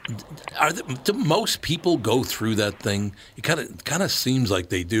most people go through that thing? It kind of seems like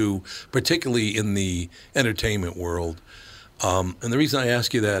they do, particularly in the entertainment world. And the reason I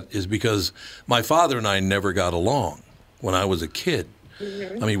ask you that is because my father and I never got along when I was a kid.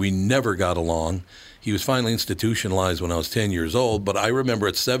 I mean, we never got along. He was finally institutionalized when I was 10 years old, but I remember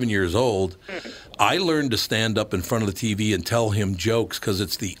at 7 years old, I learned to stand up in front of the TV and tell him jokes because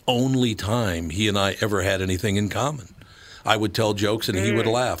it's the only time he and I ever had anything in common. I would tell jokes and he would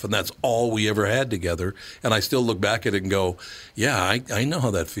laugh, and that's all we ever had together. And I still look back at it and go, yeah, I know how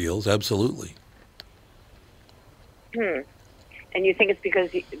that feels, absolutely. And you think it's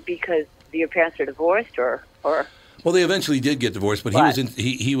because your parents are divorced, or? Well, they eventually did get divorced, but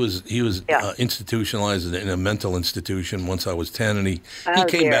he was institutionalized in a mental institution once I was 10, and he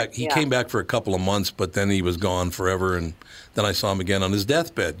came back. He came back for a couple of months, but then he was gone forever, and then I saw him again on his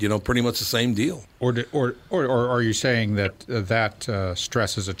deathbed. Pretty much the same deal. Or are you saying that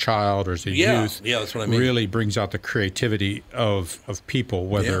stress as a child or as a youth, that's what I mean, really brings out the creativity of people,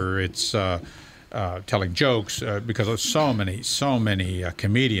 whether it's telling jokes, because so many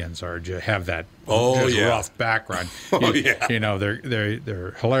comedians have that rough background.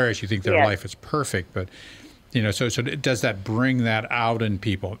 They're hilarious. You think their life is perfect, but so does that bring that out in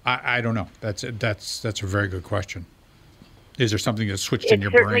people? I don't know. That's a very good question. Is there something that's switched in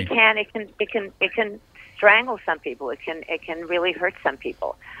your brain? It can strangle some people. It can really hurt some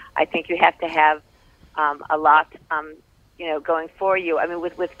people. I think you have to have a lot. Going for you. I mean,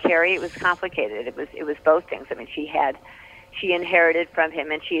 with Carrie, it was complicated. It was both things. I mean, she inherited from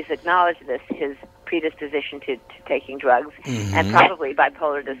him, and she's acknowledged this, his predisposition to taking drugs, and probably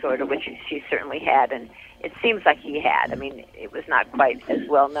bipolar disorder, which she certainly had, and it seems like he had. I mean, it was not quite as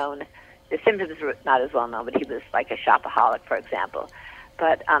well known. The symptoms were not as well known, but he was like a shopaholic, for example.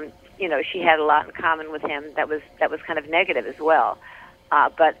 But she had a lot in common with him that was kind of negative as well.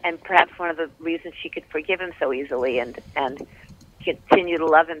 And perhaps one of the reasons she could forgive him so easily and continue to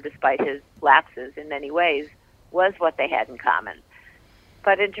love him despite his lapses in many ways was what they had in common.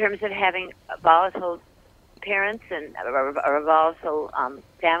 But in terms of having volatile parents and a volatile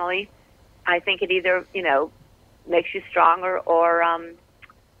family, I think it either makes you stronger or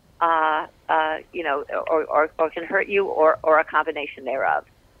can hurt you or a combination thereof.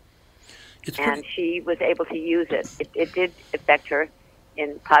 And she was able to use it. It did affect her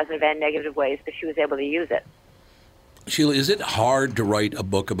in positive and negative ways, but she was able to use it. Sheila, is it hard to write a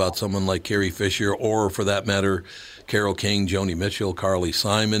book about someone like Carrie Fisher, or for that matter, Carole King, Joni Mitchell, Carly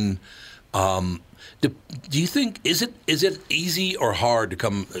Simon? Do you think is it easy or hard to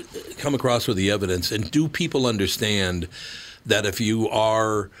come across with the evidence, and do people understand that if you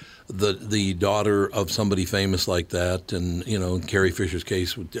are the daughter of somebody famous like that, and in Carrie Fisher's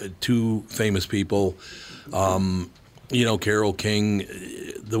case, two famous people, Carole King,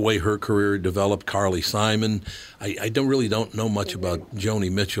 the way her career developed. Carly Simon. I don't know much about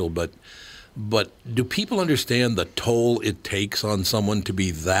Joni Mitchell, but do people understand the toll it takes on someone to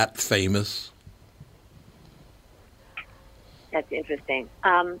be that famous? That's interesting.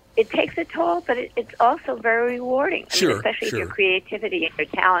 It takes a toll, but it's also very rewarding. I mean, especially if your creativity and your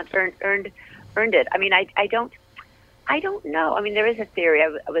talent earned it. I mean, I don't know. I mean, there is a theory. I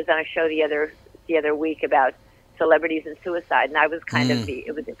was on a show the other week about celebrities and suicide, and I was kind of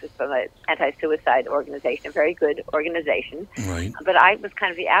it was from an anti-suicide organization, a very good organization. Right. But I was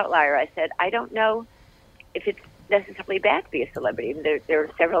kind of the outlier. I said, I don't know if it's necessarily bad to be a celebrity. There are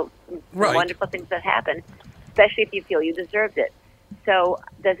several wonderful things that happen, especially if you feel you deserved it. So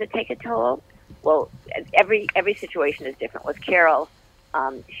does it take a toll? Well, every situation is different. With Carol,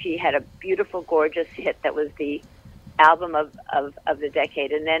 she had a beautiful, gorgeous hit that was the album of the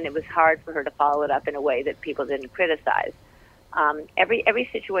decade, and then it was hard for her to follow it up in a way that people didn't criticize. Every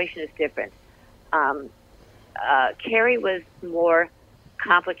situation is different. Carrie was more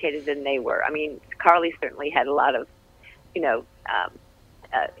complicated than they were. I mean, Carly certainly had a lot of,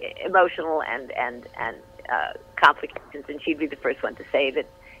 emotional and complications, and she'd be the first one to say that,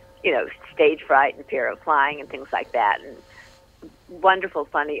 stage fright and fear of flying and things like that. And wonderful,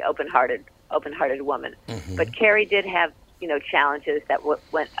 funny, open-hearted woman. Mm-hmm. But Carrie did have, challenges that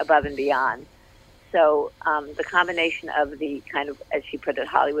went above and beyond. So the combination of the kind of, as she put it,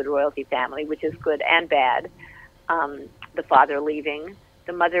 Hollywood royalty family, which is good and bad, the father leaving,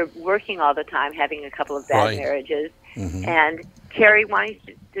 the mother working all the time, having a couple of bad marriages, and Carrie wanting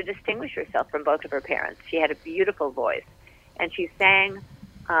to distinguish herself from both of her parents. She had a beautiful voice, and she sang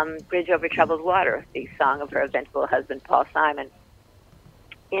Bridge Over Troubled Water, the song of her eventual husband, Paul Simon,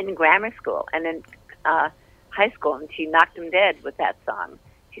 in grammar school and in high school, and she knocked him dead with that song.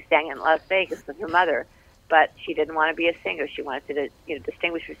 She sang in Las Vegas with her mother, but she didn't want to be a singer. She wanted to,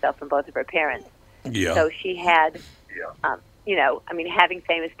 distinguish herself from both of her parents. Yeah. So she had, having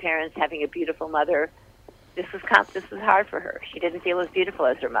famous parents, having a beautiful mother, this was hard for her. She didn't feel as beautiful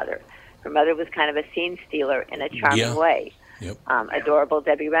as her mother. Her mother was kind of a scene stealer in a charming way. Yep. Adorable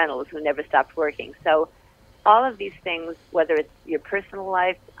Debbie Reynolds, who never stopped working. So all of these things, whether it's your personal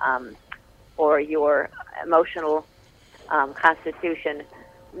life or your emotional constitution,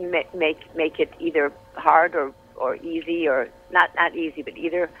 make it either hard or easy, or not easy, but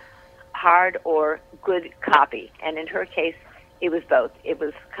either hard or good copy. And in her case, it was both. It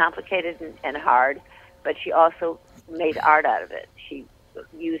was complicated and hard, but she also made art out of it. She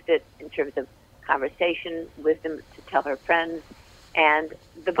used it in terms of conversation, wisdom to tell her friends, and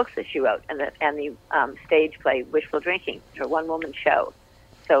the books that she wrote, and the stage play Wishful Drinking, her one-woman show.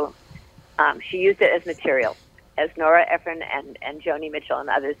 So she used it as material. As Nora Ephron and Joni Mitchell and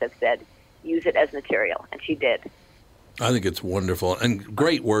others have said, use it as material, and she did. I think it's wonderful. And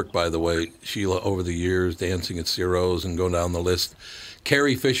great work, by the way, Sheila, over the years, dancing at Ciro's and going down the list.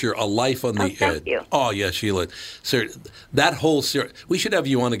 Carrie Fisher, A Life on the Edge. Thank you. Oh, yeah, Sheila. Sir, that whole we should have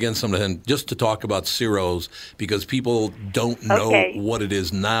you on again sometime just to talk about Ciro's, because people don't know what it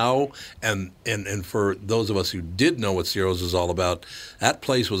is now. And for those of us who did know what Ciro's is all about, that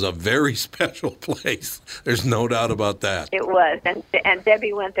place was a very special place. There's no doubt about that. It was. And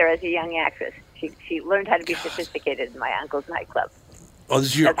Debbie went there as a young actress. She learned how to be sophisticated in my uncle's nightclub. Oh,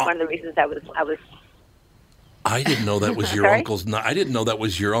 that's one of the reasons I was. I didn't know that was your uncle's. I didn't know that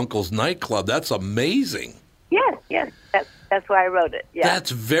was your uncle's nightclub. That's amazing. Yes. That's why I wrote it. Yeah.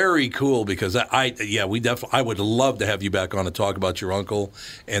 That's very cool, because I would love to have you back on to talk about your uncle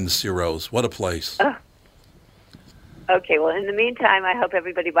and Ciro's. What a place. Okay. Well, in the meantime, I hope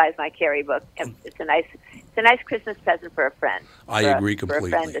everybody buys my Carrie book. It's a nice Christmas present for a friend. I agree completely.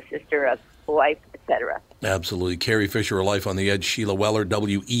 For a friend, a sister, a wife, etc. Absolutely. Carrie Fisher, A Life on the Edge. Sheila Weller,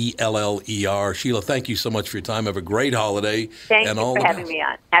 Weller. Sheila, thank you so much for your time. Have a great holiday. Thank you for having me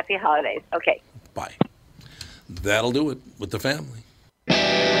on. Happy holidays. Okay. Bye. That'll do it with the family.